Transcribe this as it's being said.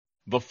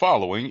The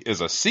following is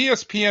a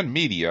CSPN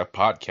Media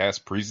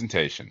podcast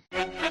presentation.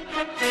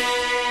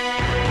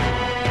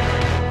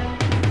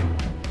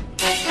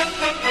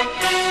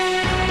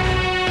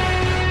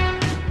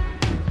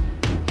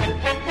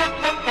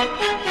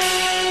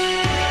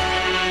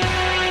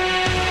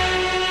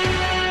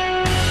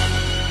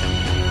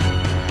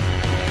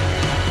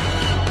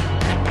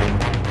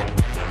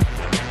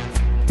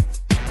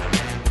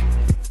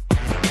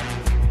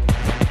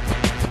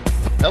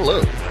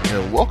 Hello,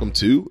 and welcome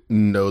to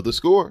Know the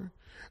Score.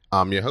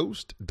 I'm your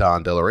host,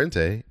 Don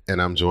Delarente,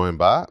 and I'm joined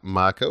by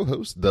my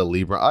co-host, the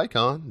Libra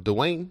icon,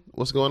 Dwayne.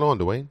 What's going on,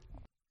 Dwayne?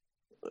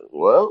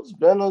 Well, it's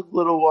been a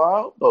little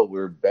while, but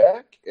we're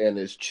back, and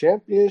it's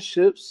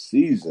championship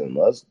season.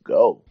 Let's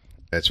go.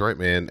 That's right,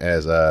 man.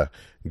 As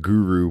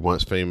Guru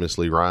once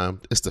famously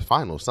rhymed, it's the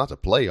finals, not the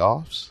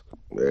playoffs.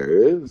 There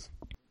it is.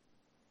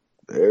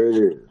 There it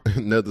is.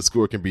 Know the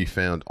Score can be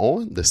found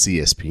on the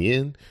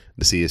CSPN.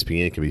 The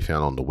CSPN can be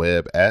found on the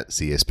web at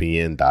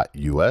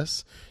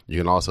cspn.us. You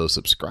can also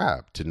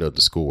subscribe to Know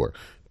the Score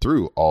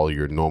through all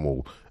your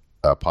normal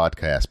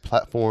podcast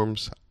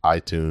platforms,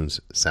 iTunes,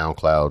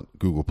 SoundCloud,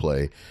 Google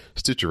Play,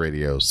 Stitcher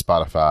Radio,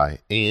 Spotify,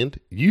 and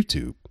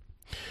YouTube.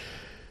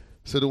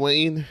 So,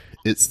 Dwayne,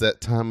 it's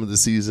that time of the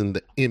season.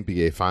 The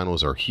NBA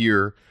Finals are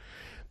here.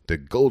 The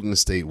Golden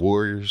State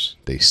Warriors,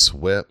 they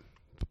swept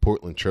the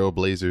Portland Trail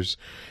Blazers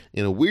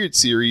in a weird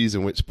series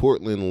in which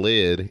Portland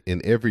led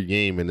in every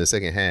game in the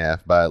second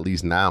half by at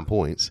least 9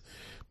 points,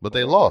 but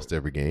they lost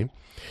every game.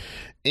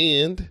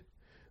 And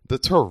the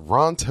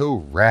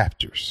Toronto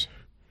Raptors,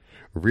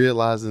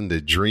 realizing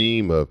the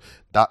dream of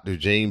Dr.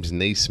 James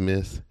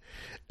Naismith,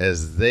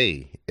 as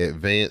they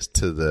advanced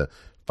to the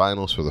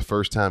finals for the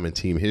first time in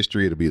team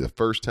history. It'll be the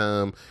first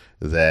time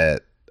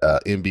that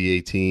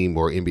NBA team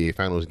or NBA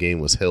Finals game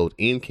was held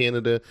in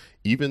Canada,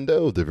 even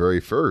though the very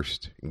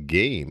first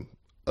game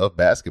of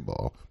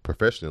basketball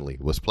professionally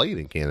was played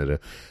in Canada.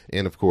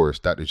 And of course,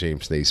 Dr.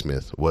 James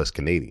Naismith was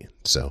Canadian.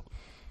 So,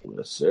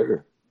 yes,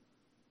 sir.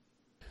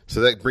 So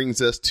that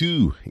brings us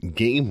to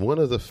game one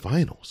of the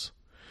finals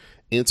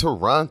in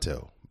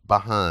Toronto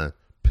behind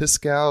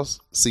Pascal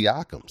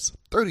Siakam's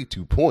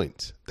 32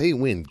 points. They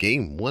win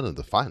game one of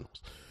the finals,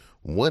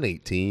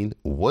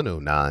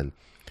 118-109.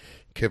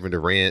 Kevin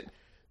Durant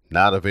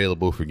not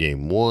available for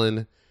game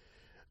one.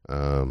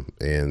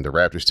 And the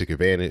Raptors took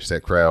advantage.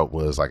 That crowd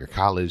was like a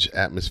college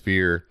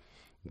atmosphere.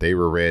 They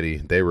were ready.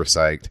 They were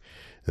psyched.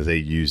 They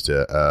used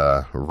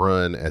a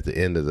run at the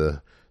end of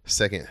the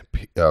second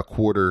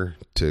quarter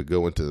to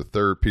go into the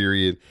third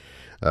period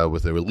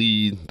with a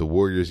lead. The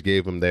Warriors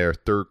gave them their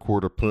third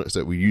quarter punch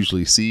that we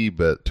usually see,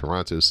 but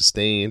Toronto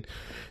sustained,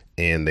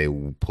 and they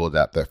pulled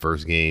out that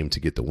first game to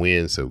get the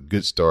win. So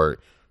good start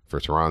for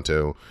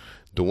Toronto.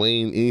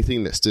 Dwayne,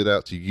 anything that stood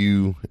out to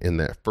you in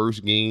that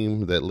first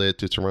game that led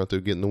to Toronto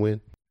getting the win?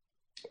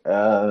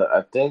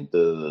 I think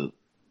of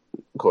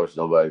course,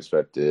 nobody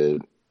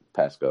expected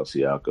Pascal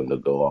Siakam to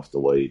go off the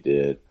way he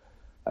did.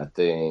 I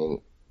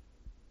think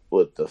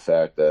with the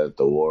fact that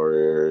the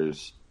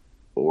Warriors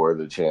were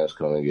the champs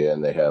coming in,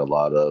 they had a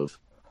lot of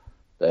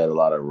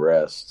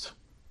rest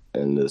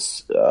in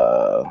this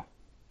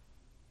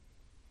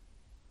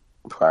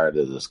prior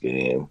to this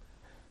game.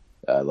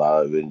 A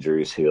lot of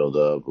injuries healed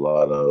up, a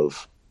lot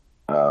of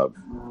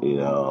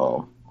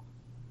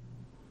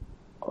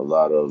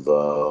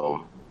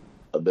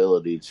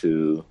ability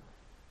to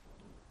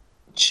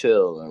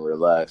chill and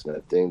relax. And I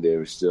think they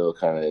were still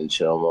kind of in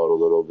chill mode a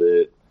little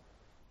bit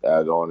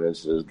going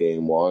into this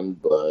game one.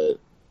 But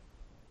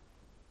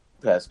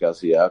Pascal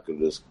Siakam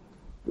just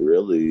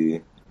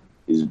really,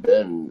 he's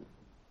been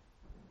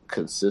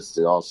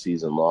consistent all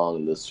season long.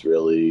 And this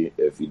really,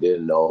 if you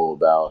didn't know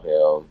about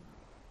him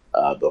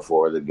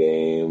before the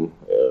game,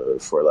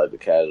 for like the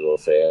casual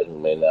fan who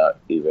may not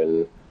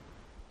even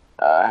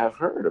have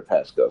heard of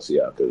Pascal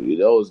Siakam, you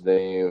know his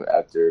name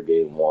after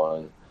game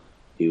one.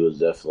 He was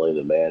definitely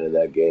the man in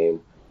that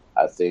game.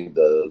 I think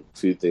the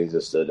few things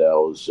that stood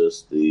out was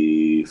just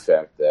the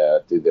fact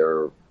that I think they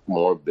were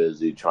more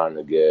busy trying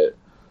to get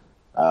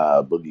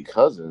Boogie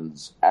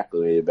Cousins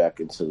acclimated back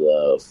into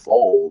the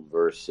fold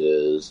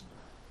versus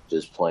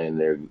just playing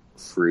their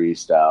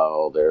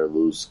freestyle, their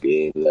loose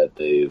game that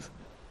they've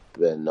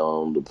been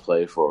known to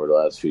play for the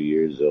last few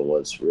years, and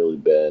what's really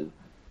been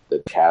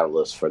the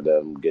catalyst for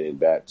them getting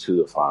back to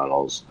the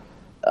finals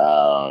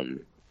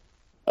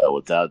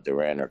without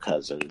Durant or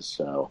Cousins.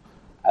 So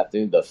I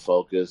think the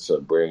focus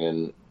of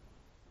bringing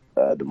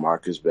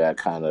DeMarcus back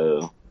kind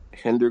of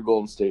hindered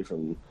Golden State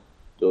from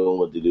doing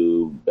what they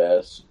do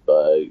best,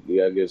 but you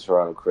gotta give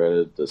Toronto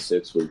credit. The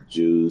six was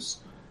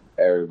juice.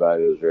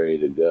 Everybody was ready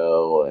to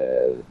go,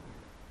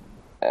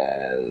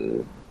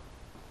 and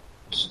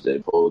they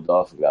pulled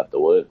off and got the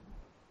win.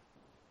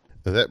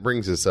 That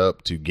brings us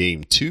up to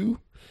game two.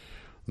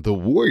 The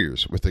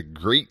Warriors, with a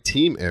great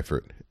team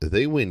effort,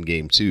 they win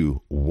game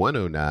two,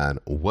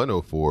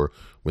 109-104,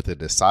 with a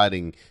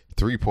deciding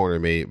three-pointer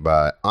made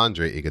by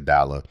Andre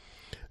Iguodala.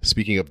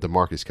 Speaking of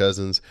DeMarcus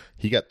Cousins,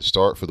 he got the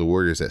start for the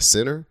Warriors at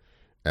center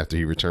after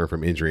he returned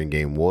from injury in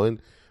game one.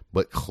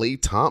 But Klay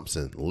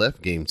Thompson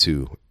left game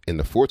two in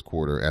the fourth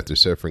quarter after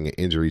suffering an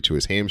injury to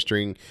his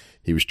hamstring.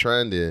 He was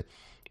trying to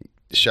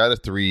shot a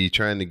three,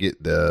 trying to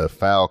get the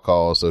foul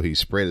call, so he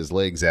spread his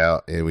legs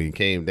out, and when he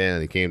came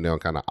down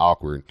kind of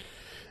awkward,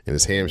 and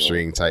his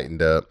hamstring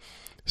tightened up,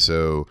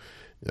 so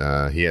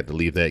he had to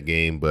leave that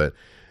game. But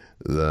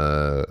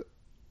the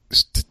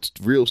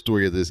real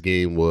story of this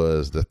game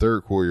was the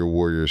third quarter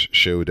Warriors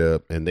showed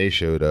up, and they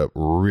showed up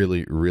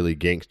really, really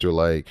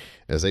gangster-like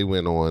as they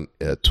went on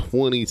a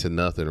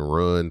 20-0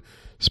 run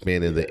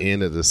spanning the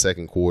end of the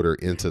second quarter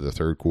into the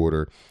third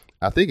quarter.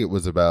 I think it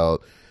was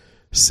about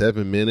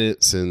 7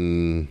 minutes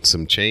and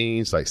some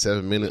change, like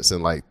 7 minutes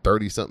and like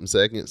 30-something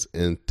seconds,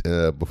 and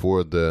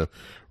before the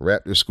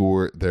Raptors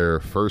scored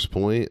their first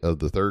point of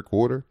the third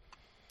quarter.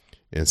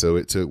 And so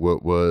it took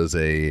what was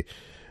I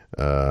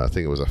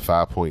think it was a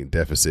 5-point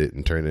deficit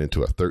and turned it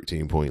into a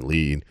 13-point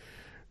lead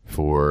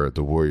for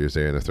the Warriors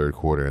there in the third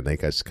quarter, and they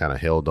just kind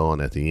of held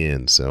on at the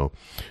end. So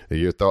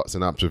your thoughts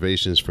and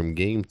observations from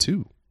Game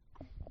 2?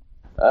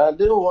 I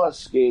didn't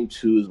watch Game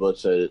 2 as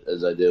much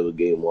as I did with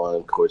Game 1.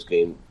 Of course,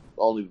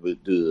 only due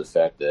to the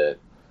fact that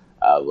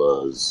I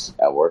was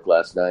at work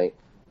last night.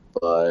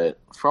 But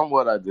from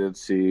what I did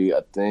see,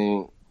 I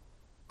think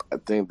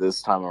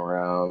this time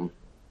around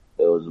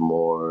it was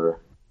more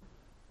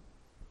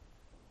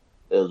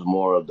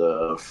of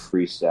the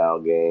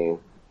freestyle game.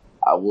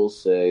 I will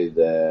say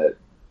that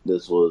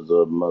this was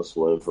a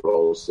must-win for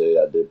Golden State.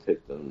 I did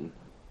pick them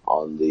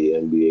on the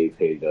NBA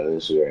page on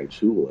Instagram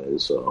to win,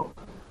 so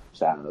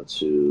shout out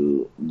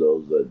to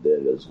those that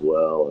did as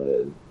well.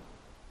 And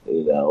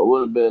it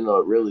would have been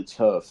really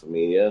tough. I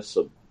mean, yes,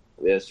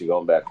 you're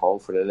going back home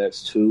for the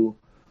next two,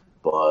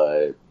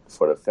 but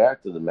for the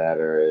fact of the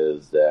matter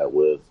is that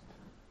with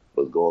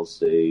Golden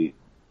State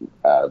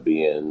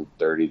being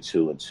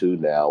 32-2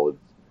 now, with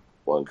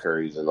when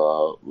Curry's in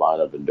the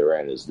lineup and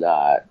Durant is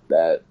not,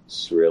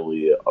 that's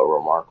really a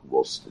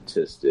remarkable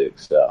statistic.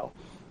 So,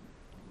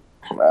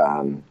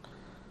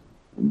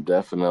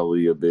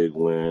 definitely a big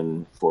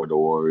win for the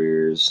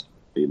Warriors.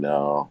 It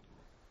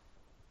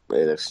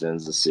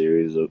extends the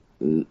series,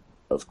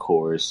 of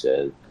course,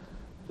 and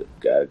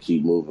got to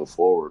keep moving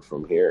forward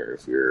from here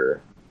if you're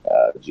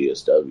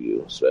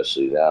GSW,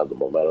 especially now the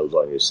momentum's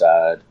on your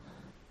side.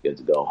 You get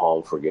to go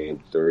home for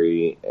Game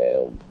 3,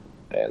 and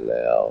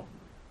now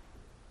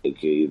it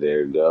can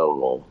either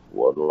go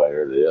one way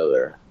or the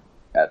other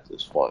at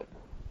this point.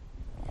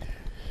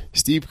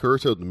 Steve Kerr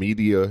told the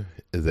media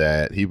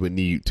that he would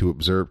need to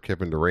observe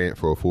Kevin Durant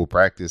for a full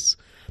practice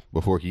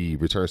before he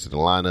returns to the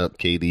lineup.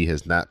 KD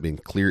has not been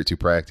cleared to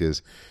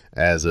practice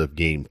as of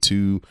Game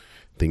 2.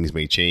 Things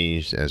may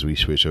change as we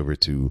switch over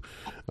to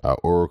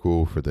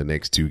Oracle for the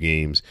next two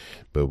games.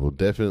 But we'll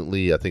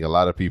definitely, I think a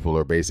lot of people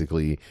are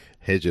basically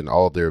hedging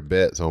all their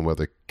bets on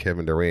whether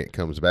Kevin Durant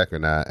comes back or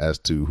not as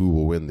to who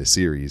will win the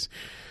series.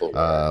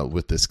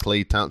 With this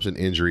Klay Thompson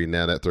injury,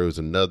 now that throws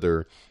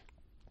another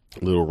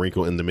little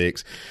wrinkle in the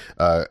mix.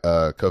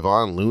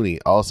 Kevon Looney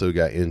also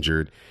got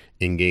injured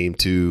in Game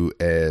 2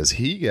 as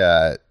he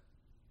got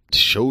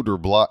shoulder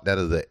blocked out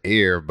of the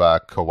air by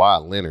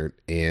Kawhi Leonard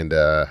and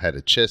had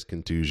a chest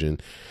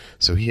contusion,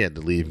 so he had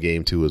to leave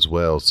Game 2 as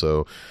well.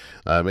 So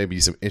maybe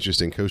some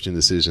interesting coaching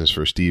decisions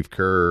for Steve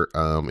Kerr.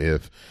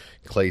 If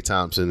Klay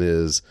Thompson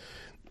is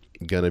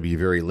going to be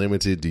very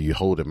limited, do you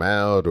hold him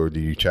out, or do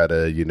you try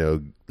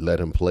to let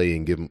him play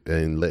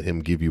and let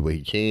him give you what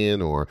he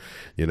can, or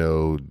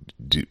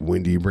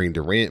when do you bring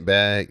Durant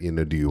back?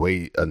 Do you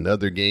wait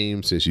another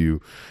game since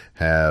you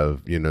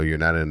have you're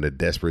not in a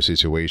desperate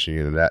situation,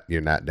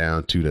 you're not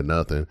down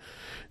 2-0,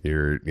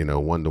 you're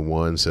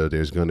 1-1, so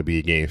there's going to be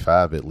a Game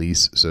 5 at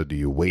least. So do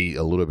you wait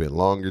a little bit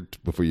longer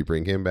before you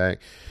bring him back?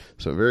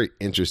 So very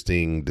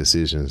interesting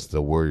decisions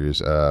the Warriors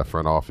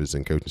front office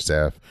and coaching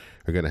staff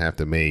are going to have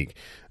to make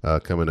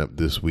coming up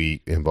this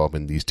week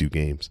involving these two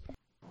games.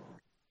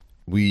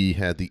 We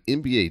had the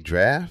NBA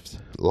draft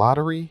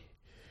lottery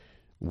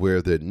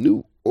where the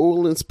New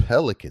Orleans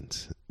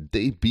Pelicans,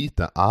 they beat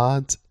the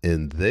odds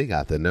and they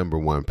got the number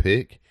one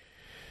pick.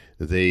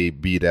 They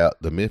beat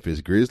out the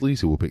Memphis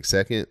Grizzlies, who will pick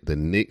second, the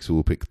Knicks, who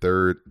will pick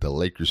third, the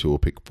Lakers, who will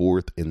pick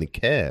fourth, and the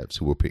Cavs,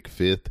 who will pick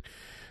fifth.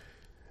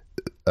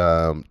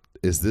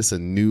 Is this a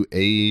new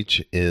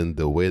age in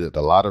the way that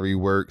the lottery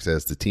works,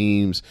 as the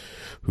teams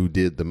who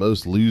did the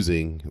most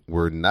losing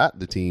were not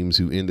the teams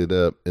who ended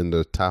up in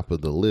the top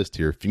of the list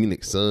here?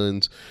 Phoenix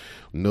Suns,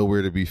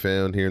 nowhere to be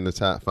found here in the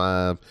top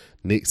 5.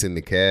 Knicks and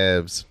the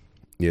Cavs,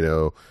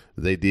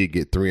 they did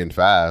get 3 and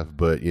 5,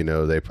 but,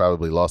 they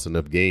probably lost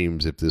enough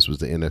games if this was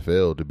the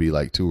NFL to be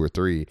like 2 or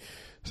 3.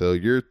 So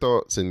your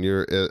thoughts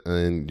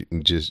and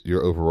just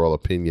your overall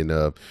opinion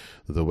of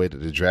the way that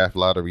the draft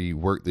lottery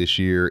worked this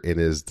year, and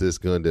is this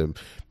going to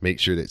make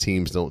sure that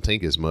teams don't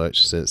tank as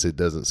much, since it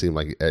doesn't seem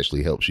like it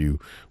actually helps you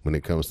when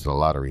it comes to the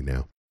lottery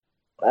now?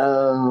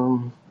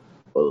 Well,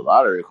 the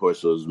lottery, of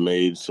course, was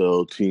made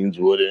so teams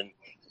wouldn't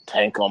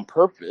tank on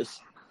purpose.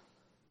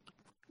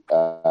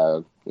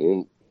 That's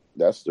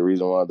the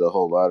reason why the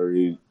whole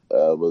lottery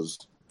was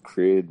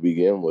created to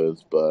begin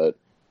with. But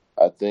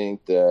I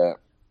think that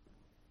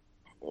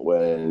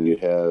when you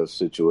have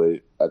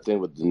I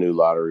think with the new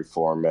lottery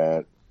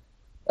format,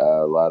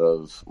 a lot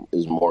of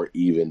is more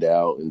evened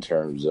out in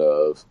terms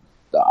of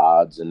the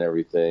odds and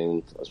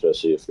everything,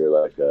 especially if you're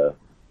like a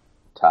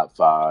top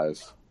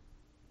five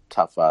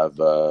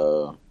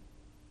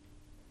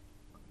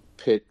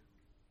pick,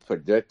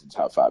 projected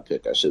top five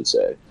pick, I should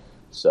say.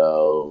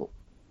 So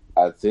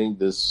I think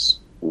this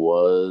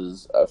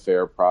was a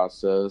fair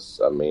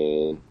process. I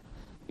mean,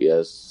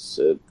 yes,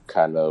 it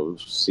kind of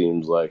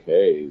seems like,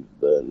 hey,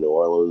 the New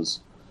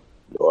Orleans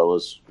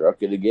struck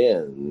it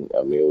again.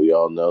 I mean, we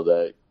all know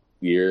that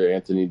year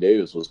Anthony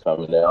Davis was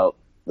coming out,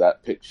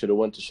 that pick should have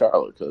went to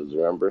Charlotte because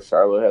remember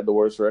Charlotte had the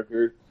worst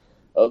record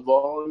of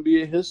all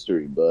NBA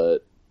history, but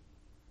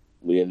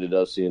we ended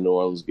up seeing New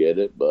Orleans get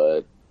it.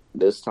 But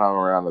this time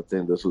around, I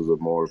think this was a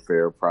more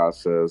fair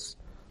process.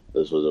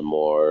 This was a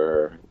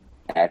more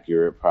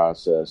accurate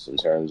process in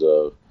terms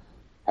of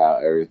how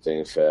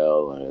everything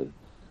fell,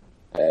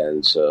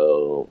 and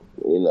so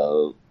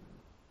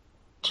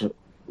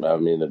I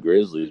mean the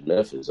Grizzlies,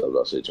 Memphis. I was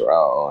about to say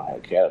Toronto. I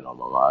had Canada on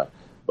my mind,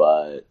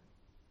 but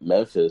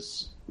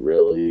Memphis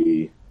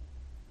really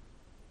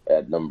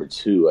at number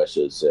 2, I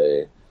should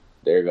say.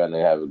 They're going to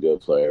have a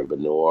good player, but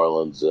New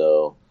Orleans,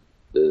 though,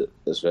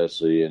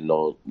 especially in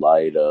the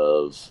light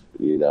of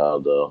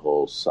the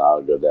whole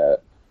saga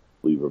that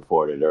we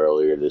reported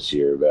earlier this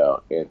year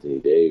about Anthony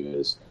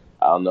Davis,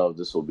 I don't know if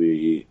this will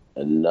be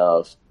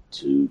enough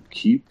to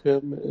keep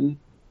him in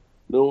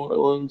New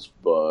Orleans,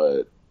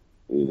 but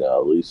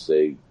at least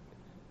they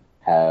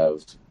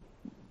have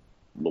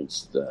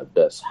the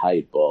best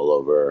hype all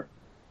over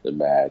the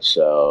match.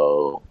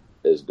 So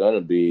it's going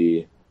to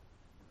be,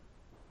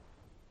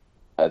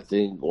 I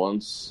think,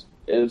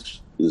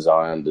 if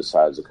Zion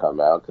decides to come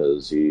out,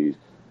 because he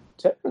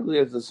technically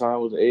has to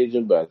sign with the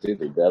agent, but I think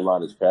the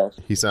deadline is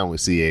passed. He signed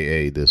with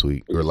CAA this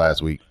week or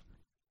last week.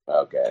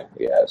 Okay,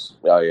 yes.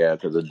 Oh, yeah,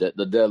 because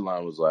the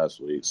deadline was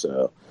last week.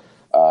 So,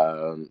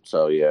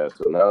 so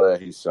now that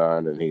he's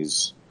signed and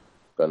he's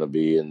going to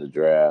be in the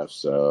draft,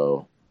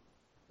 so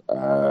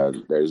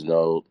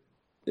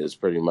it's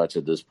pretty much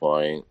at this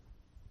point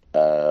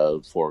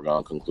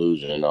foregone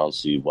conclusion. I don't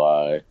see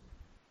why,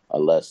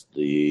 unless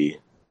the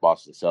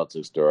Boston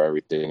Celtics throw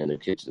everything in the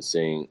kitchen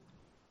sink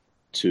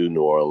to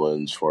New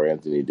Orleans for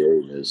Anthony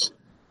Davis.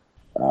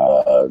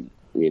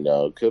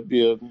 It could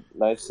be a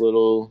nice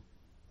little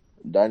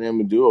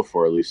dynamic duo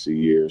for at least a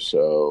year.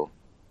 So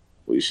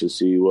we should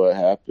see what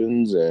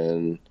happens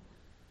and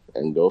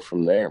go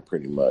from there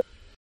pretty much.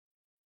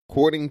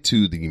 According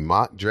to the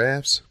mock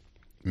drafts,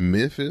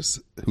 Memphis,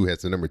 who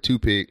has the number 2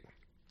 pick,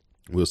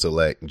 will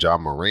select Ja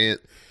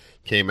Morant.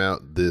 Came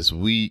out this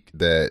week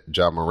that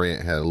Ja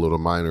Morant had a little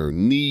minor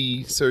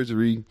knee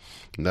surgery,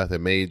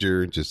 nothing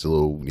major, just a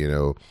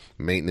little,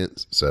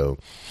 maintenance. So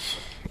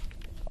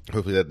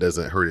hopefully that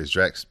doesn't hurt his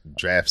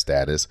draft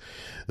status.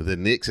 The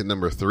Knicks at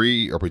number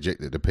 3 are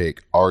projected to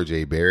pick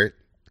RJ Barrett.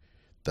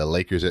 The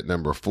Lakers at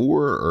number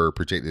 4 are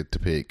projected to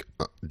pick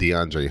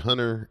DeAndre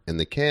Hunter, and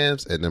the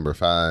Cavs at number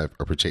 5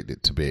 are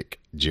projected to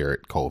pick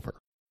Jarrett Culver.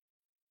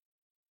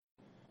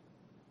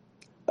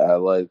 I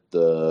like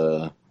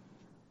the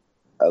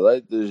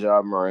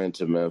Ja Morant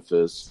to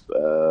Memphis.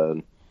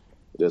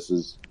 This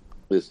is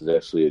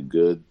actually a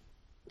good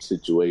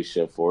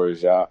situation for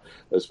Ja,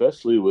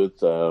 especially with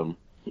Jaren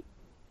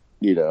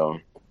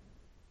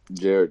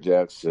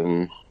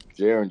Jackson,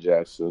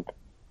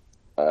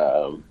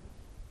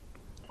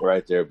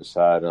 right there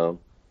beside him.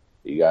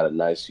 You got a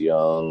nice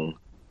young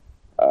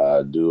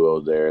duo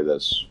there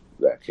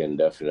that can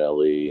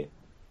definitely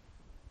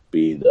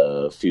be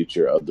the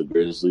future of the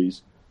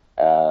Grizzlies.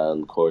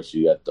 And of course,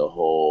 you got the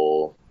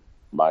whole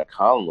Mike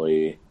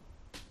Conley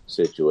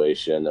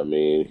situation. I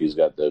mean, he's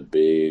got that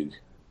big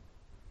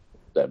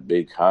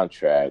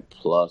contract,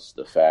 plus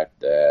the fact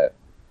that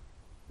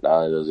not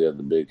only does he have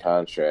the big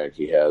contract,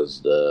 he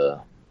has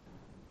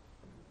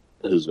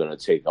who's going to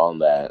take on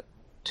that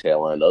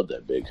tail end of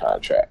that big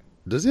contract.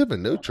 Does he have a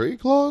no trade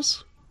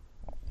clause?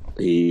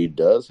 He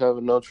does have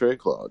a no trade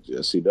clause.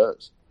 Yes, he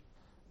does.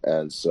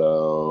 And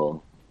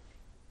so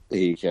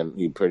he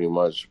pretty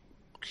much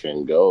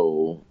can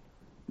go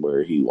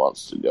where he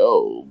wants to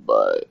go,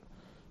 but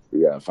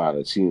you gotta find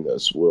a team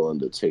that's willing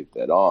to take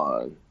that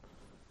on,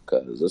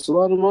 because there's a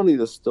lot of money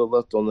that's still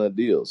left on that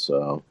deal.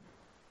 So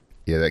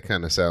yeah, that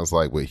kind of sounds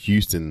like what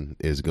Houston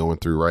is going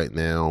through right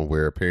now,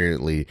 where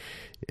apparently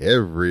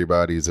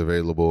everybody's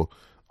available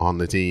on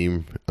the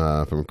team,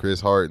 from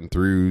Chris Harden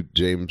through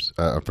James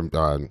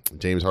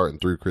Harden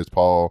through Chris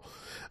Paul,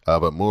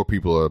 but more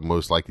people are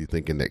most likely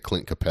thinking that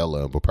Clint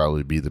Capella will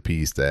probably be the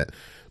piece that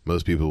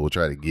most people will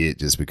try to get,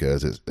 just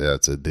because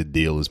the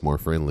deal is more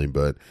friendly.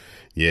 But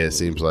yeah, it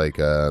seems like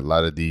a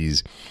lot of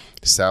these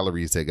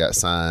salaries that got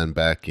signed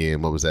back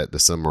in, what was that, the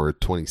summer of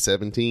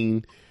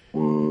 2017,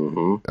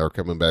 are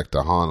coming back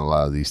to haunt a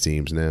lot of these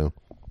teams now.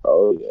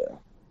 Oh yeah,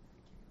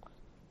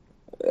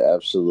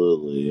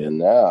 absolutely. And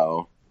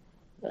now,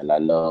 and I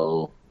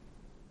know,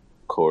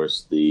 of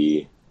course,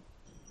 the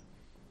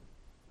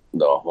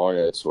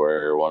Hornets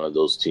were one of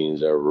those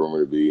teams that were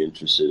rumored to be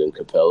interested in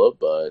Capella,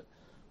 but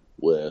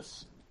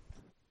with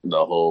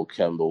the whole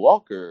Kemba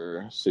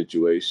Walker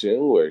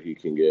situation where he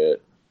can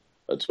get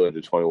a $20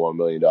 to $21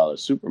 million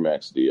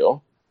Supermax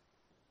deal,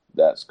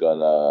 that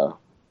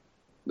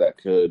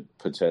could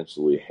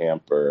potentially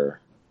hamper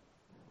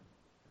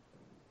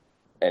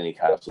any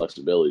kind of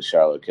flexibility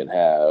Charlotte can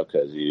have,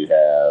 because you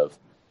have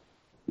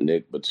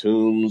Nick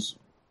Batum's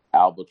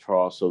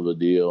albatross of the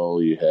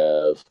deal. You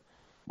have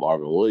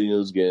Marvin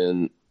Williams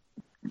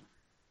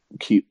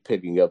keep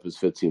picking up his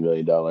 $15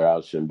 million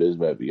option.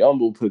 Bismack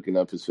Biyombo picking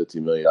up his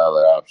 $15 million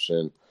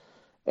option.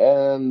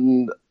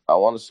 And I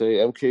want to say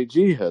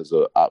MKG has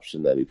an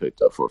option that he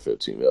picked up for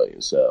 $15 million.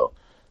 So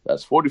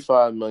that's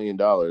 $45 million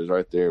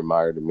right there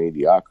mired in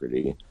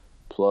mediocrity,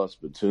 plus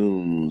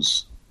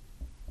Batum's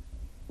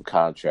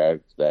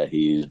contract that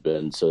he's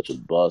been such a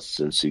bust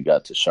since he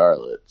got to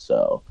Charlotte.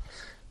 So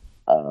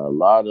a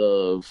lot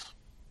of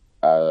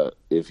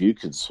if you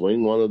could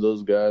swing one of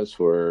those guys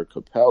for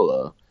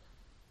Capella,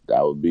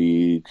 that would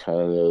be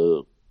kind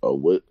of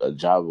a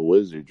job of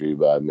wizardry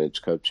by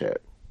Mitch Kupchak,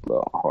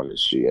 the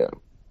Hornets GM.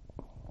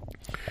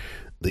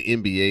 The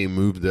NBA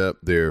moved up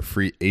their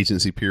free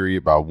agency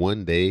period by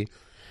 1 day.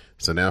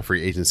 So now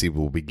free agency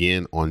will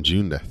begin on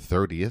June the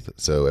 30th.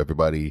 So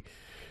everybody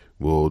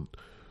will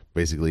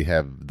basically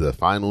have the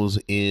finals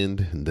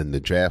end, and then the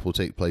draft will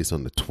take place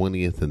on the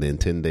 20th, and then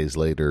 10 days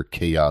later,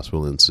 chaos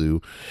will ensue.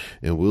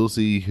 And we'll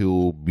see who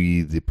will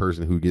be the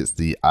person who gets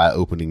the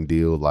eye-opening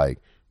deal, like,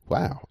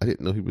 wow, I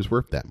didn't know he was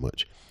worth that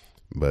much.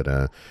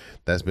 But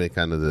that's been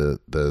kind of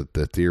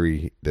the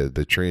theory,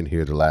 the trend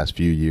here the last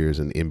few years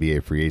in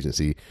NBA free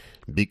agency,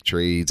 big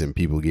trades and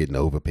people getting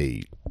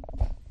overpaid.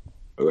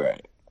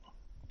 Right.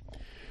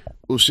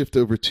 We'll shift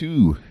over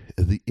to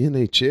the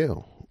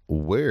NHL,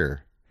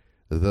 where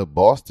the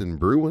Boston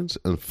Bruins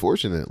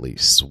unfortunately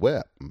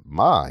swept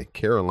my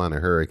Carolina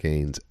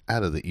Hurricanes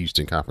out of the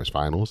Eastern Conference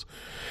Finals,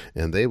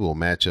 and they will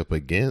match up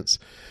against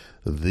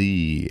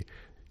the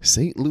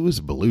St. Louis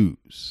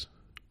Blues,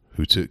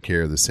 who took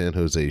care of the San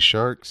Jose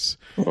Sharks.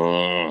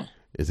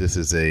 This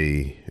is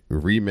a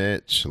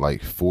rematch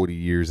like 40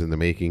 years in the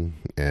making,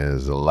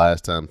 as the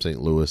last time St.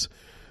 Louis,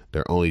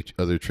 their only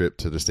other trip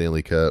to the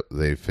Stanley Cup,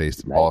 they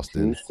faced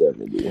Boston.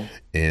 1970.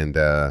 And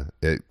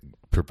it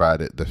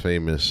provided the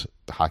famous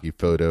hockey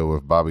photo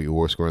of Bobby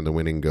Orr scoring the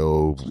winning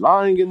goal.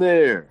 Lying in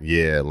there.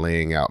 Yeah,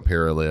 laying out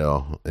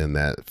parallel in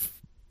that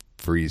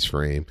freeze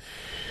frame.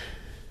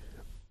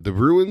 The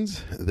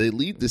Bruins, they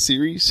lead the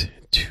series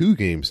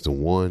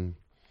 2-1.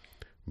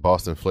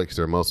 Boston flexed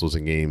their muscles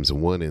in games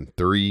 1 and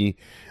 3.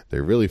 They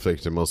really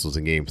flexed their muscles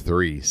in game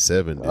 3,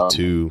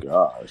 7-2. Oh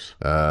my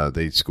gosh.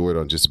 They scored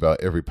on just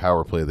about every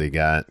power play they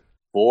got.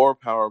 4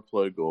 power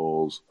play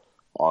goals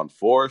on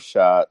 4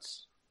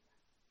 shots.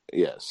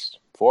 Yes.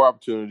 4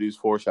 opportunities,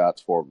 4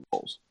 shots, 4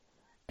 goals.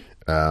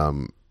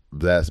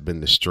 That's been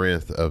the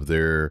strength of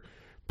their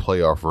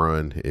playoff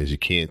run, is you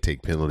can't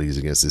take penalties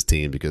against this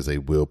team because they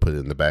will put it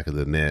in the back of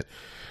the net.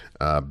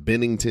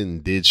 Bennington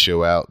did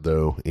show out,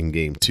 though, in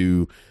game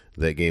 2.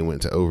 That game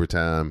went to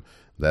overtime.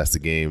 That's the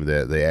game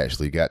that they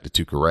actually got to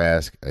Tuukka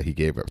Rask. He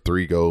gave up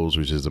 3 goals,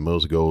 which is the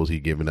most goals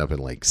he'd given up in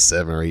like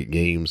 7 or 8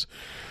 games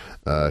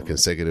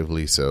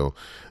consecutively. So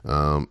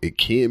it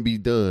can be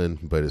done,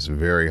 but it's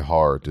very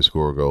hard to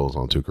score goals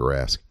on Tuukka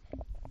Rask.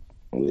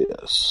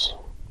 Yes,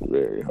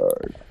 very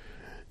hard.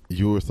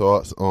 Your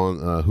thoughts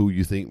on who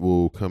you think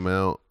will come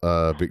out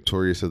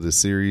victorious of this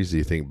series? Do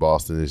you think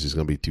Boston is just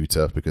going to be too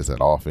tough because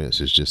that offense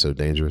is just so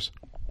dangerous?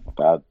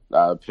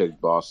 I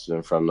picked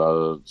Boston from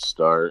the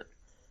start.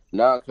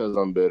 Not because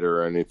I'm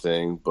bitter or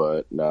anything,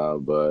 but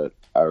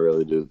I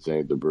really do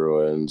think the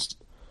Bruins,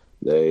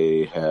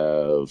 they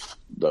have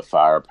the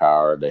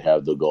firepower, they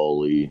have the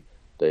goalie,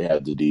 they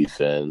have the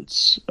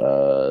defense.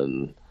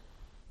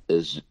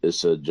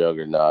 It's a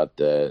juggernaut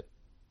that,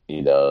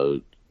 you know,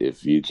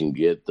 if you can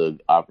get the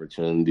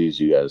opportunities,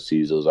 you got to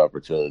seize those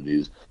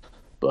opportunities.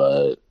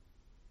 But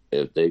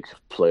if they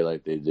play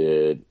like they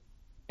did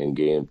in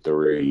Game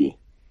 3,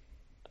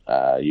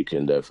 you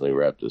can definitely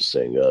wrap this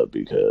thing up,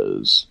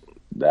 because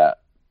that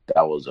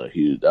was an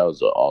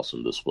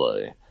awesome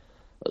display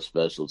of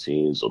special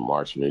teams, of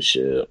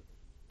marksmanship,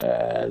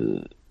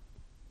 and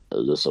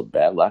just a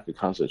bad lack of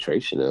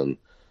concentration in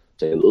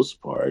St. Louis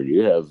part.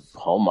 You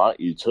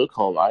took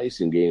home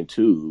ice in Game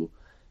 2.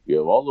 You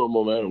have all the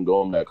momentum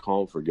going back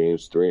home for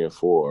games 3 and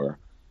 4,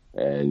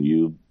 and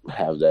you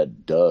have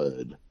that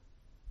dud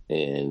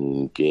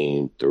in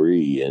Game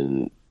 3.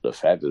 And the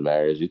fact of the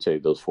matter is, you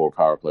take those 4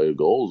 power play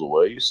goals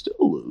away, you still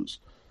lose.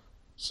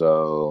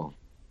 So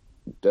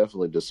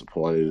definitely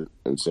disappointed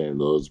in St.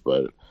 Louis,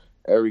 but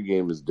every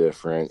game is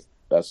different.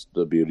 That's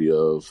the beauty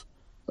of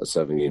a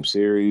 7-game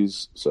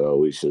series. So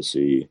we should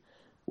see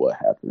what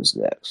happens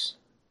next.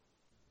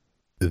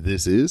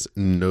 This is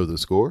Know the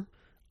Score.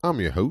 I'm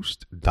your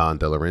host, Don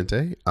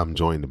Delarente. I'm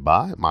joined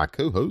by my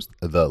co-host,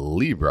 the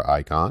Libra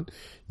Icon.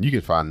 You can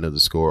find Know the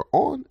Score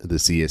on the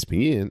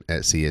CSPN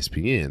at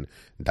cspn.us.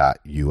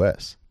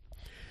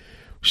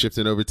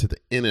 Shifting over to the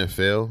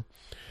NFL,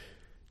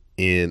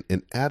 in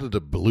an out of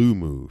the blue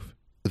move,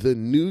 the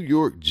New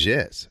York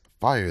Jets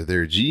fire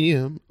their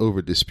GM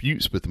over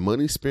disputes with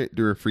money spent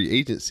during free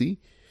agency.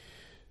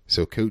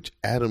 So Coach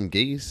Adam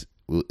Gase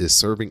is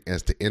serving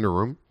as the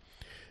interim.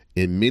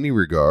 In many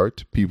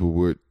regards, people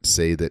would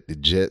say that the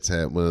Jets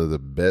had one of the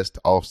best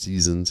off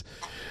seasons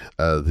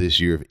this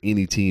year of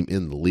any team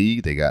in the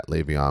league. They got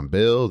Le'Veon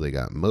Bell. They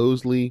got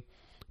Mosley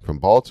from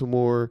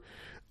Baltimore.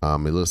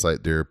 It looks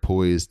like they're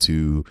poised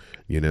to,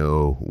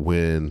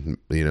 win,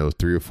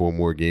 3 or 4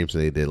 more games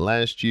than they did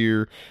last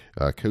year.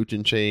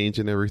 Coaching change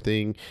and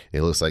everything.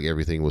 It looks like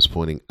everything was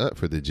pointing up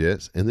for the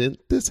Jets. And then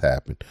this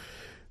happened.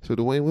 So,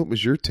 Dwayne, what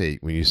was your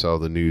take when you saw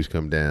the news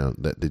come down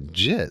that the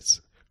Jets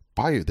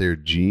fired their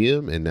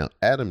GM and now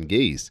Adam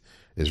Gase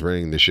is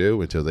running the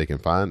show until they can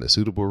find a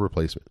suitable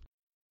replacement?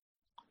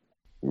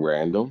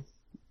 Random.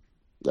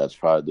 That's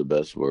probably the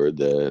best word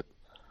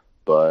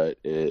but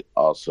it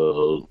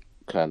also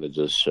kind of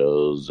just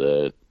shows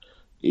that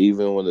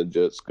even when the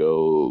Jets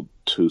go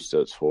 2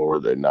 steps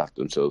forward, they knock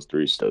themselves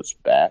 3 steps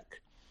back.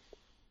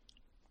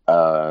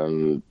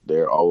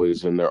 They're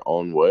always in their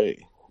own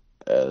way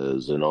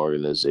as an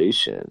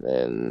organization.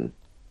 And,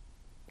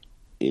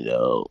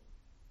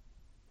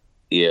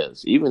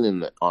 yes,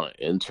 even on an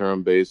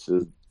interim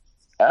basis,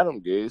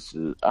 Adam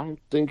Gase, I don't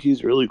think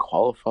he's really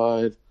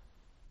qualified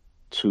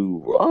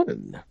to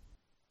run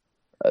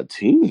a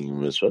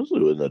team,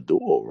 especially with a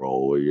dual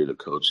role where you're the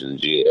coach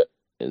and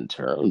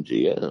interim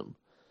GM.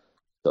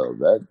 So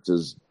that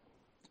just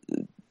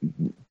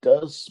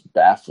does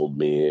baffle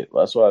me.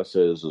 That's why I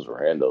say this is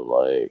random.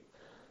 Like,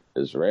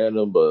 it's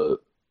random, but,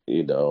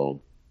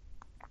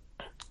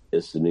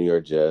 it's the New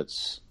York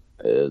Jets.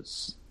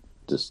 It's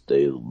just,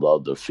 they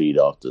love to feed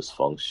off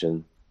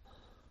dysfunction.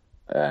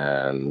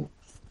 And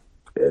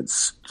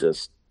it's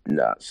just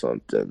not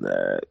something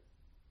that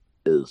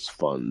is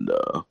fun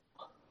to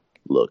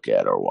look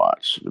at or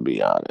watch, to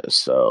be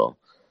honest. So,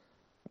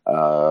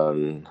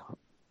 I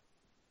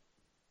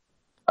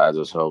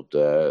just hope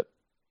that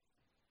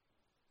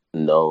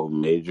no other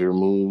major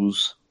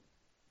moves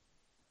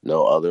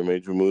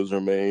are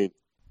made.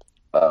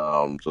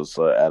 Just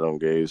let Adam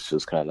Gase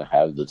just kind of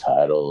have the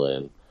title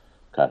and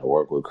kind of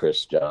work with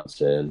Chris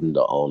Johnson,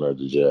 the owner of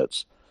the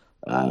Jets,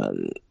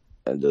 and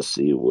just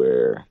see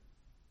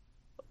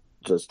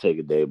just take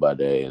it day by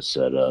day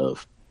instead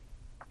of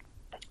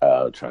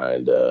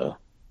trying to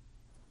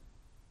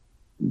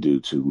do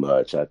too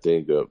much. I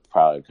think it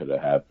probably could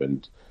have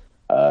happened,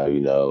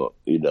 with the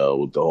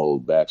whole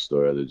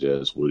backstory of the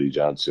Jets. Woody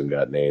Johnson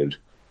got named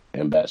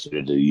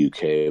ambassador to the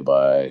UK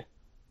by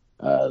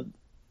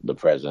the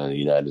president of the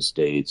United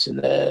States, and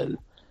then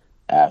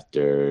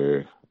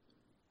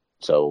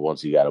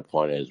once he got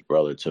appointed, his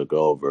brother took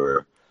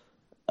over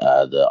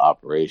the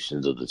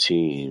operations of the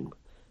team,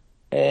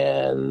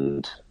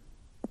 and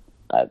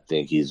I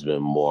think he's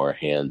been more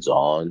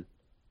hands-on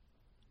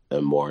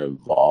and more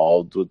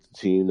involved with the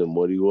team than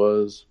what he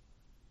was.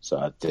 So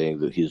I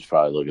think that he's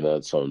probably looking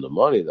at some of the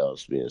money that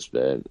was being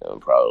spent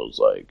and probably was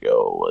like,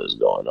 yo, what is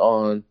going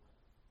on?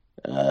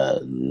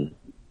 And,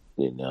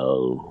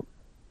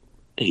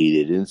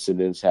 heated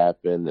incidents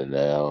happened, and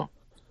now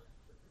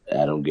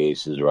Adam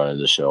Gase is running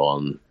the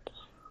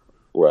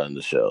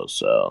show.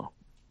 So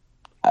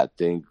I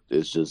think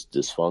it's just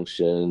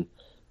dysfunction,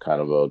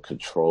 kind of a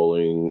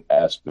controlling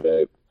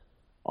aspect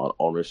on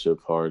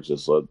ownership part.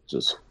 Just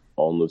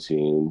own the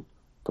team,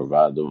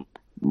 provide the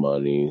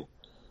money,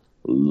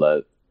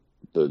 let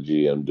the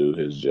GM do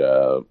his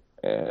job,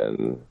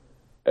 and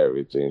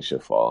everything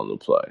should fall into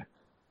play.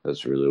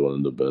 That's really one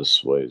of the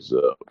best ways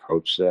to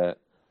approach that.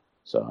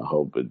 So I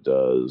hope it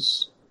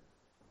does.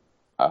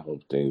 I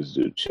hope things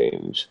do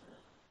change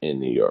in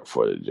New York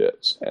for the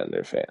Jets and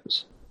their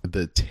fans.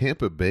 The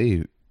Tampa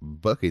Bay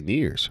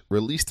Buccaneers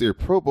released their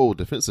Pro Bowl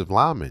defensive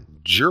lineman,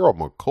 Gerald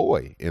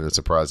McCoy, in a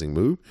surprising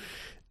move,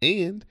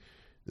 and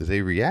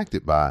they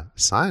reacted by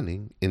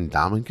signing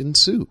Ndamukong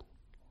Suh.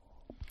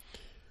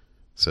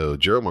 So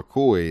Gerald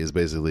McCoy is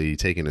basically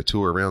taking a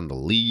tour around the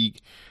league.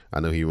 I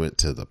know he went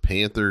to the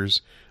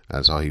Panthers.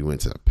 I saw he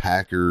went to the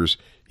Packers.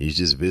 He's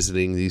just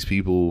visiting these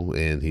people,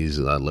 and he's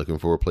looking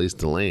for a place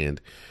to land.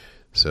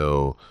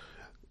 So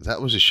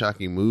that was a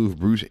shocking move.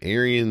 Bruce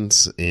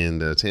Arians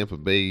and Tampa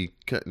Bay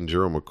cutting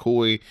Gerald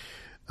McCoy.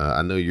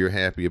 I know you're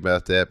happy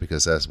about that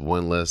because that's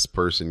one less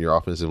person your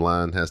offensive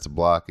line has to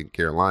block in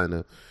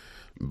Carolina.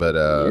 But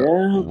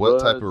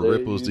what type of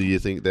ripples do you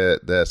think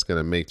that's going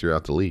to make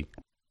throughout the league?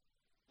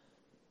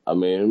 I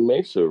mean, it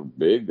makes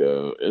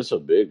it's a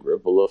big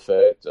ripple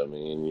effect. I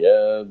mean, we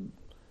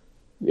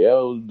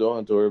don't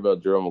have to worry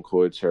about Gerald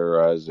McCoy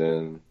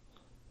terrorizing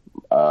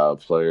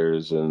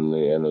players in the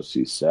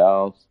NFC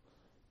South,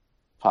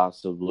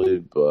 possibly,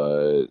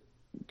 but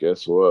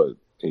guess what?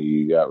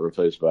 He got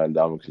replaced by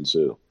Ndamukong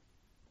Suh.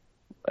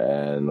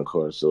 And, of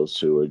course, those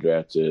two were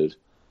drafted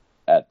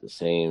at the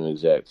same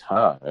exact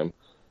time.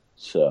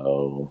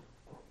 So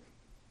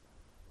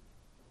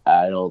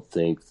I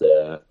think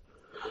that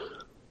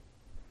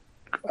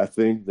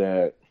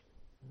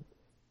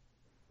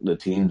the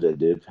teams that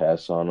did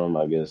pass on him,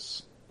 I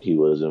guess he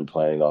wasn't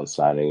planning on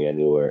signing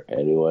anywhere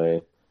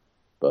anyway.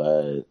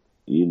 But,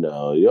 you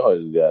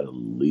always got to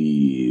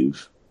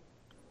leave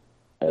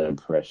an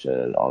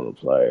impression on the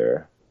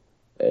player.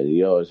 And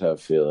you always have a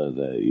feeling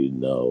that you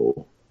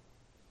know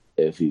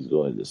if he's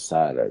going to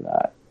sign or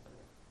not.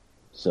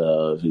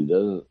 So if he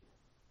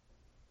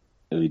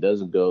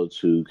doesn't go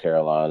to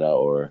Carolina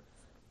or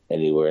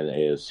anywhere in the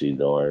AFC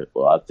North,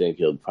 well, I think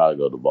he'll probably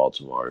go to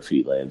Baltimore if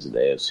he lands in the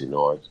AFC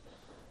North.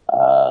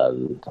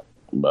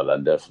 But I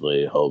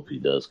definitely hope he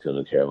does come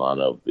to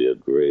Carolina. It would be a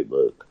great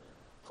look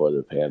for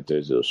the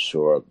Panthers. It'll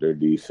shore up their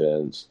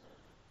defense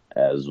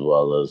as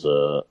well as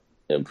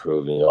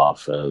improving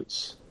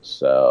offense.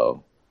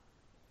 So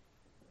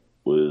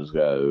we just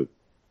got to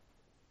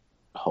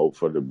hope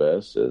for the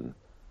best and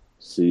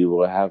see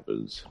what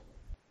happens.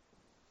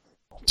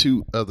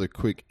 Two other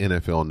quick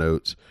NFL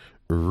notes.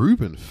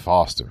 Reuben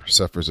Foster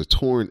suffers a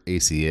torn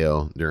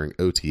ACL during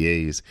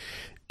OTAs,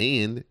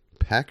 and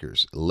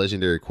Packers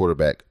legendary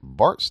quarterback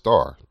Bart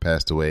Starr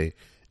passed away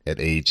at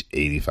age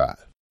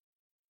 85.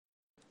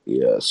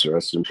 Yes,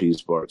 rest in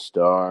peace, Bart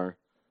Starr.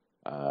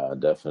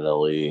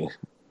 Definitely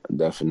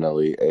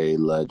a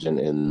legend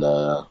in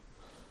the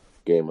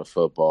game of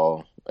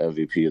football.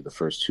 MVP of the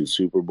first two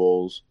Super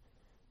Bowls.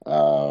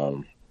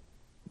 And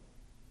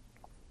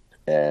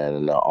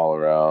an all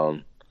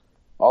around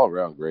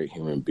great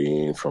human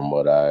being from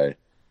what I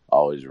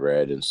always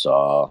read and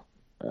saw.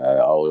 I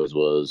always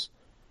was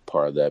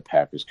part of that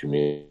Packers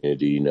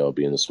community,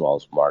 being the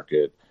smallest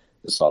market.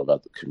 It's all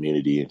about the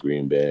community in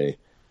Green Bay,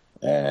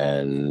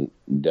 and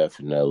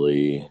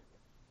definitely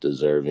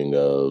deserving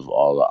of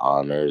all the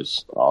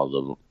honors, all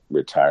the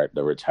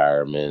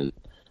retirement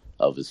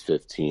of his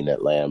 15 at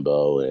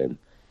Lambeau, and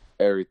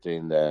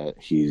everything that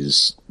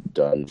he's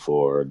done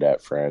for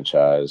that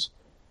franchise.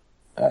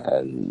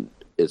 And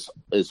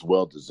it's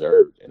well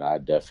deserved, and I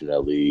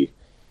definitely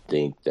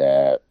think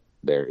that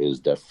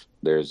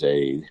there's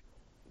a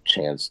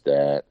chance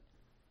that,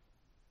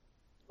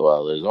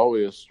 well, there's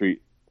always a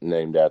street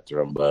named after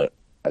him, but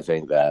I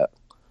think that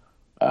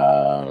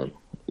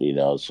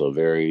it's a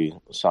very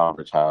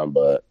somber time,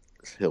 but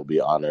he'll be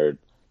honored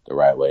the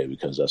right way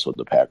because that's what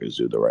the Packers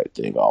do, the right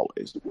thing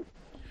always.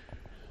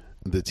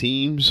 The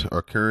teams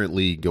are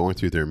currently going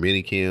through their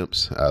mini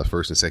camps,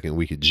 first and second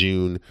week of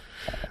June.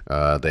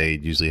 They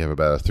usually have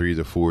about a 3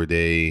 to 4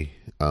 day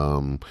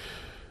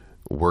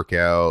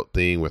workout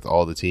thing with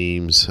all the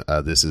teams.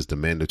 This is the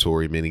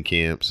mandatory mini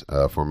camps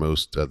for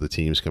most of the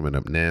teams coming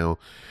up now.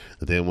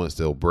 Then once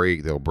they'll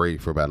break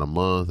for about a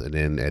month, and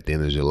then at the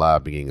end of July,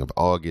 beginning of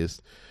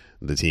August,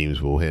 the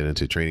teams will head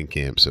into training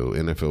camp. So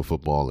NFL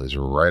football is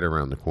right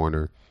around the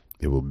corner.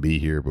 It will be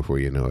here before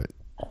you know it.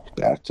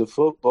 Back to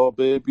football,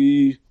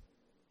 baby.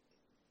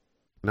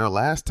 Now,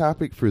 last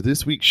topic for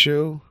this week's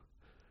show,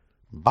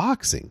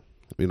 boxing.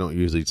 We don't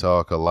usually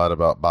talk a lot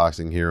about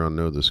boxing here on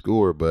Know the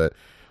Score, but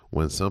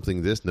when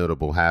something this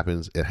notable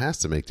happens, it has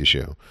to make the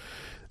show.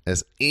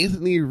 As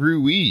Anthony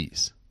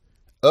Ruiz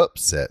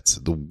upsets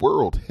the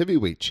world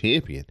heavyweight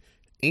champion,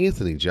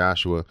 Anthony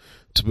Joshua,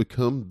 to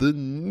become the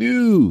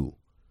new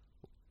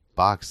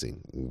boxing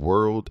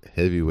world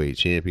heavyweight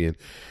champion.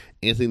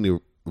 Anthony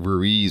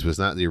Ruiz was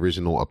not the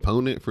original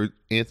opponent for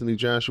Anthony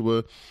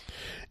Joshua.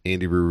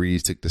 Andy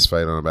Ruiz took this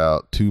fight on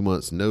about 2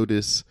 months'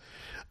 notice.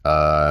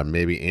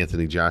 Maybe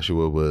Anthony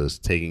Joshua was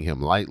taking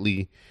him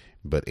lightly,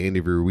 but Andy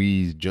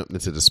Ruiz jumped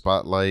into the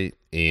spotlight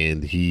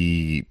and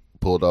he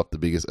pulled off the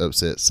biggest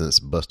upset since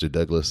Buster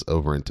Douglas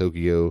over in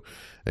Tokyo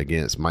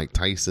against Mike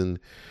Tyson.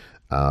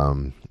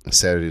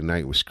 Saturday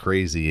night was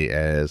crazy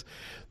as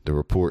the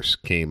reports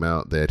came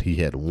out that he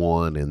had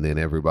won, and then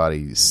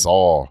everybody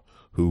saw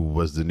who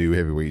was the new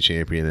heavyweight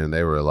champion, and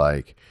they were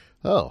like,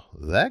 oh,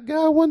 that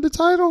guy won the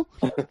title?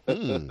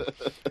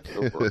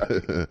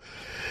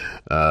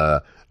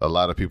 A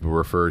lot of people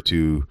refer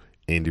to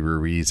Andy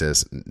Ruiz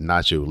as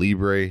Nacho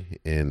Libre,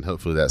 and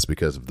hopefully that's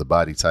because of the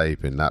body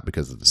type and not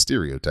because of the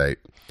stereotype.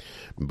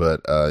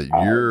 But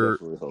your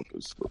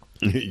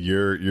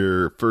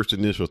first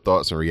initial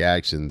thoughts and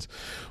reactions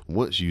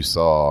once you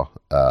saw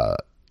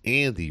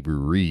Andy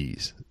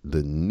Ruiz,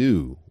 the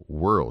new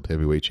world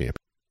heavyweight champion.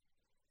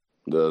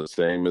 The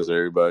same as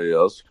everybody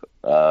else.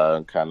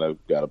 Kind of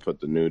got to put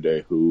the New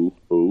Day who.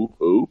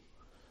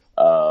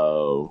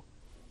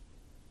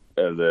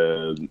 And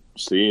then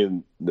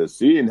seeing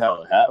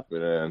how it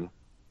happened, and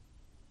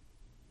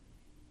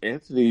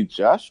Anthony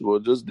Joshua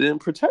just didn't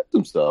protect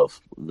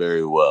himself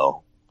very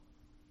well.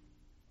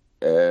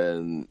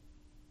 And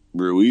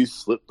Ruiz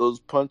slipped those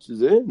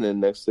punches in,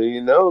 and next thing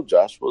you know,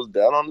 Joshua's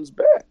down on his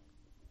back.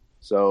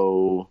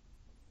 So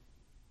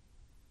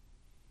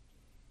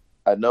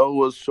I know it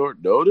was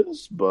short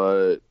notice,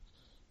 but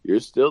you're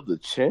still the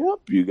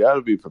champ. You got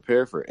to be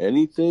prepared for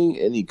anything,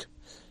 any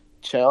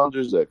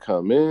challengers that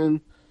come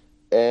in.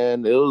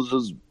 And it was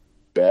just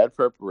bad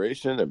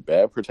preparation and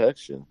bad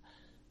protection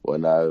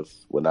when I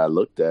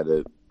looked at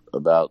it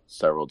about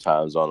several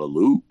times on a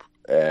loop.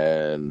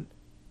 And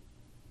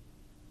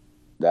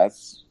that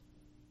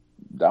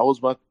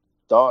was my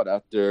thought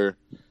after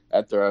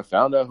I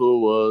found out who it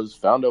was,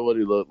 found out what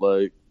he looked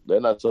like.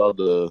 Then I saw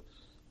the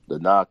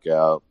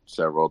knockout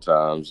several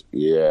times.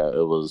 Yeah,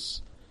 it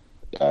was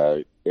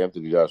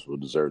Anthony Joshua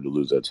deserved to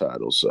lose that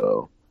title.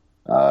 So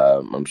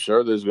I'm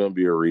sure there's going to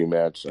be a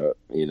rematch.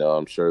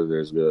 I'm sure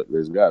there's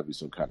got to be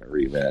some kind of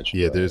rematch.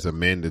 Yeah, there's a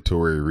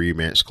mandatory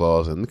rematch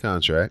clause in the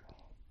contract.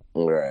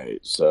 Right.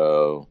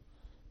 So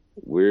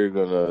we're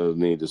going to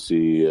need to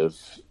see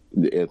if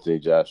Anthony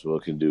Joshua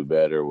can do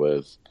better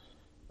with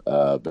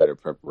better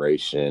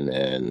preparation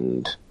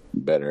and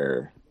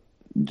better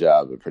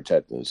job at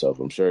protecting himself.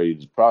 I'm sure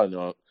he's probably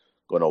not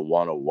going to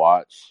want to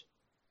watch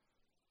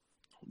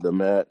the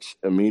match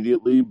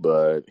immediately,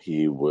 but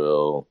he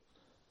will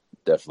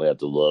definitely have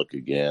to look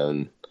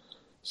again,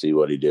 see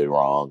what he did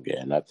wrong.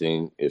 And I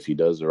think if he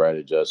does the right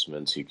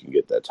adjustments, he can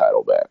get that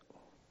title back.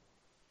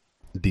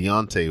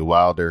 Deontay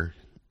Wilder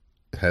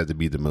had to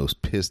be the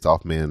most pissed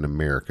off man in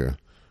America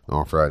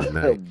on Friday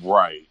night.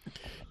 Right.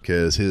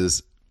 Because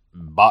his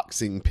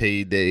boxing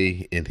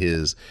payday and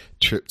his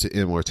trip to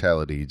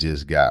immortality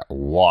just got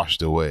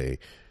washed away.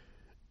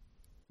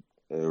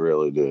 It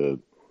really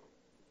did.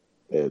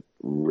 It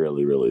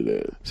really, really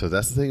did. So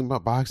that's the thing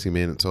about boxing,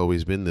 man. It's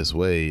always been this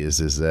way is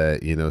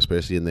that,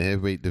 especially in the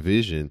heavyweight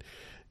division,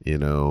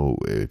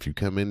 if you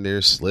come in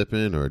there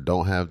slipping or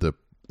don't have the,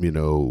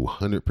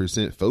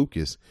 100%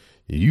 focus,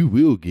 you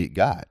will get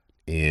got.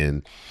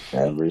 And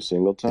every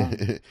single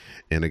time.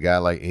 And a guy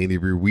like Andy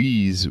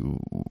Ruiz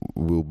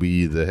will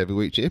be the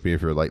heavyweight champion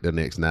for like the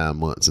next 9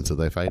 months until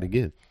they fight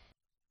again.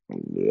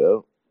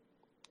 Yep.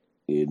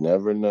 You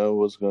never know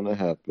what's going to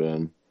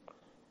happen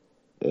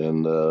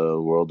in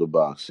the world of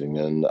boxing.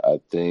 And I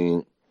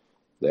think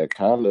that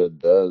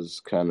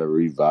does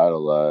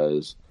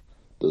revitalize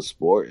the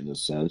sport in a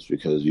sense,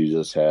 because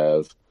you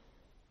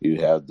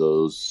have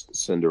those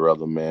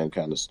Cinderella man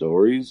kind of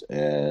stories,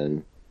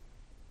 and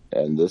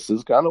this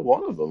is kind of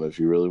one of them. If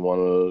you really want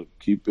to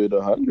keep it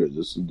 100,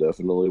 this is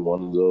definitely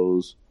one of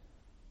those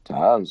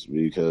times,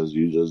 because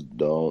you just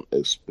don't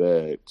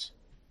expect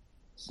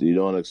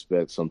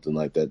something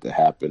like that to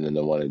happen, and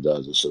then when it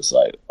does, it's just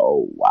like,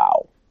 oh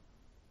wow.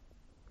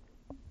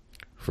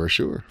 For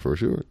sure.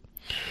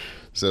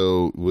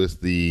 So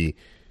with the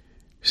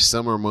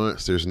summer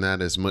months, there's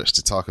not as much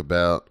to talk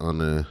about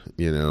on a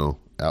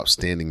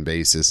outstanding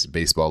basis.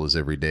 Baseball is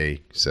every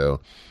day,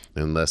 so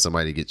unless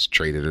somebody gets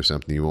traded or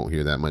something, you won't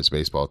hear that much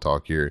baseball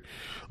talk here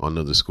on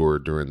The Score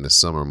during the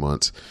summer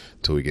months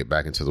until we get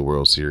back into the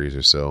World Series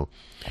or so.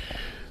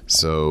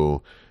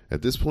 So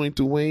at this point,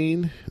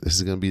 Dwayne, this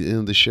is going to be the end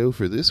of the show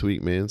for this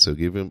week, man. So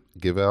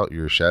give out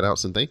your shout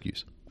outs and thank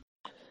yous.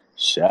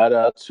 Shout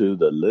out to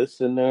the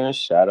listeners.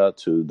 Shout out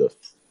to the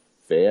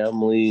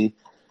family.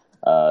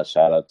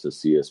 Shout out to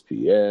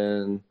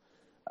CSPN.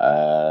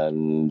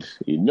 And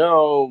you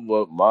know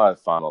what my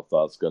final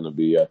thought's going to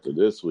be after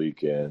this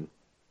weekend?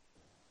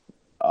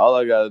 All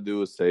I got to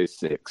do is say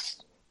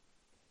 6.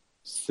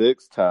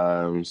 6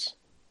 times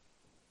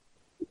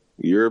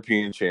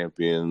European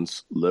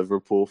champions,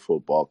 Liverpool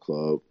Football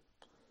Club,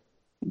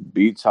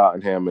 beat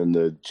Tottenham in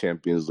the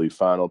Champions League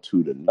final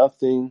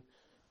 2-0.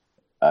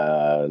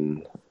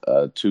 And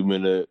a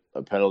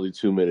penalty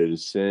 2-minute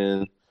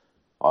sin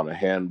on a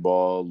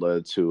handball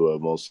led to a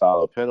Mo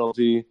Salah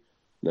penalty.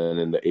 Then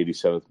in the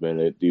 87th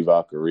minute,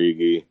 Divock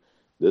Origi,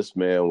 this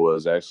man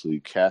was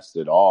actually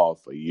casted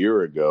off a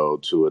year ago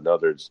to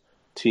another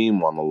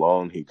team on the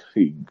loan. He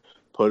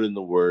put in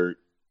the work.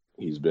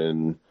 He's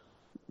been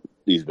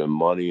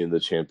money in the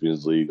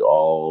Champions League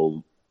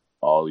all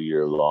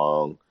year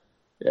long,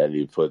 and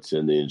he puts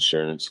in the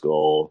insurance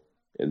goal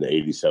in the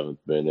 87th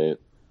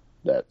minute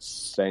that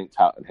sank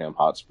Tottenham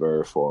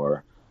Hotspur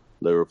for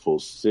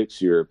Liverpool's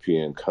 6th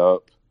European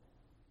Cup.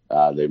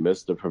 They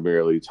missed the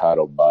Premier League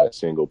title by a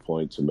single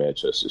point to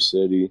Manchester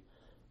City,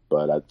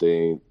 but I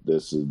think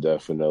this is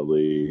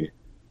definitely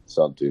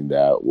something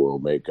that will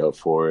make up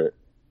for it.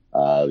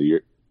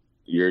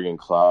 Jurgen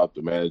Klopp,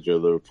 the manager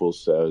of Liverpool,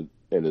 said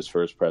in his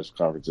first press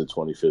conference in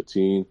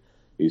 2015,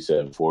 he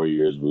said in 4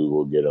 years we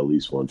will get at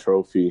least one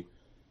trophy,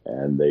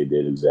 and they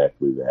did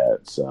exactly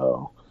that.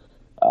 So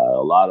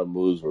a lot of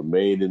moves were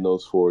made in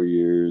those 4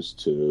 years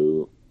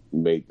to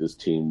make this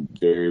team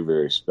very,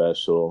 very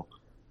special,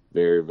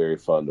 very, very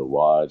fun to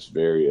watch,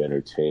 very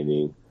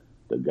entertaining.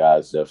 The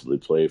guys definitely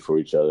play for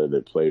each other.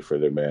 They play for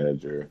their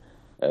manager.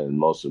 And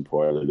most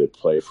importantly, they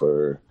play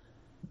for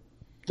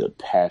the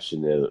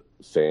passionate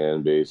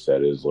fan base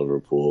that is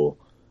Liverpool.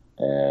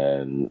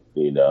 And,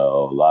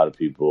 a lot of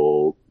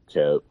people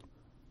kept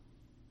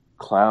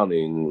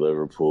clowning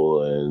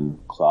Liverpool and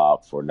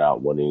Klopp for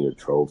not winning a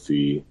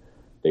trophy,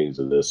 things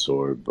of this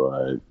sort.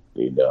 But,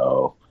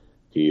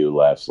 he who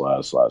laughs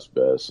last, laughs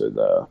best.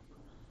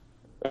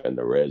 And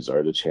the Reds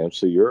are the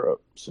champs of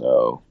Europe.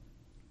 So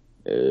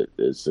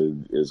it's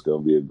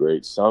going to be a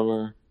great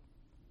summer.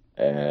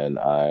 And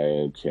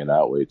I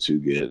cannot wait to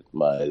get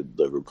my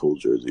Liverpool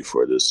jersey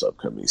for this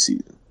upcoming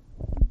season.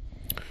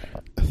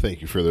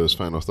 Thank you for those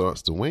final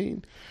thoughts,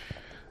 Dwayne.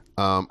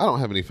 I don't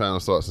have any final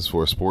thoughts as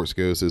far as sports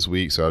goes this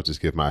week, so I'll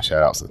just give my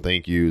shout-outs and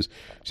thank yous.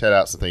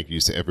 Shout-outs and thank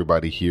yous to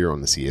everybody here on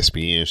the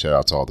CSPN.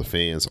 Shout-out to all the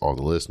fans, all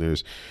the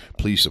listeners.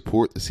 Please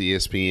support the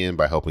CSPN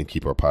by helping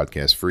keep our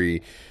podcast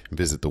free.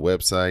 Visit the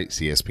website,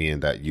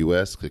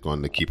 cspn.us. Click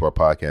on the Keep Our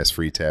Podcast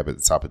Free tab at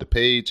the top of the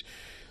page.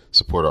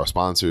 Support our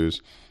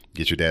sponsors.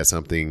 Get your dad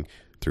something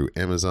through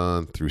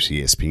Amazon, through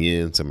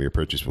CSPN. Some of your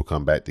purchase will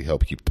come back to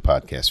help keep the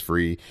podcast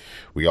free.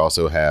 We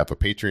also have a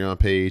Patreon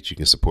page. You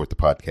can support the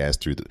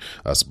podcast through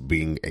us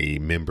being a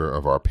member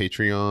of our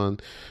Patreon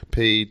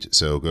page.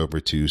 So go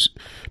over to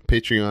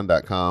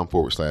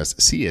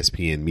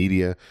patreon.com/CSPN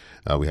Media.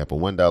 We have a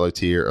 $1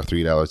 tier, a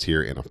 $3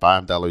 tier, and a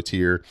 $5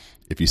 tier.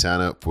 If you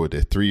sign up for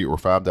the $3 or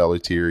 $5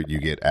 tier, you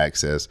get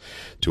access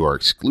to our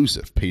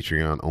exclusive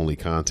Patreon-only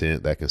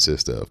content that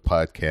consists of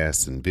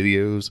podcasts and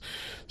videos.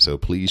 So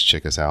please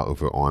check us out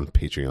over on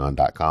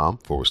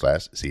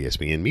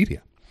patreon.com/CSPN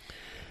Media.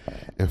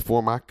 And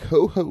for my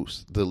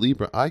co-host, the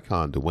Libra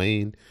icon,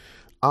 Dwayne,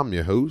 I'm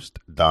your host,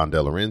 Don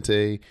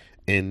Delarente,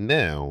 and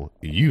now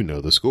you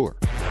know the score.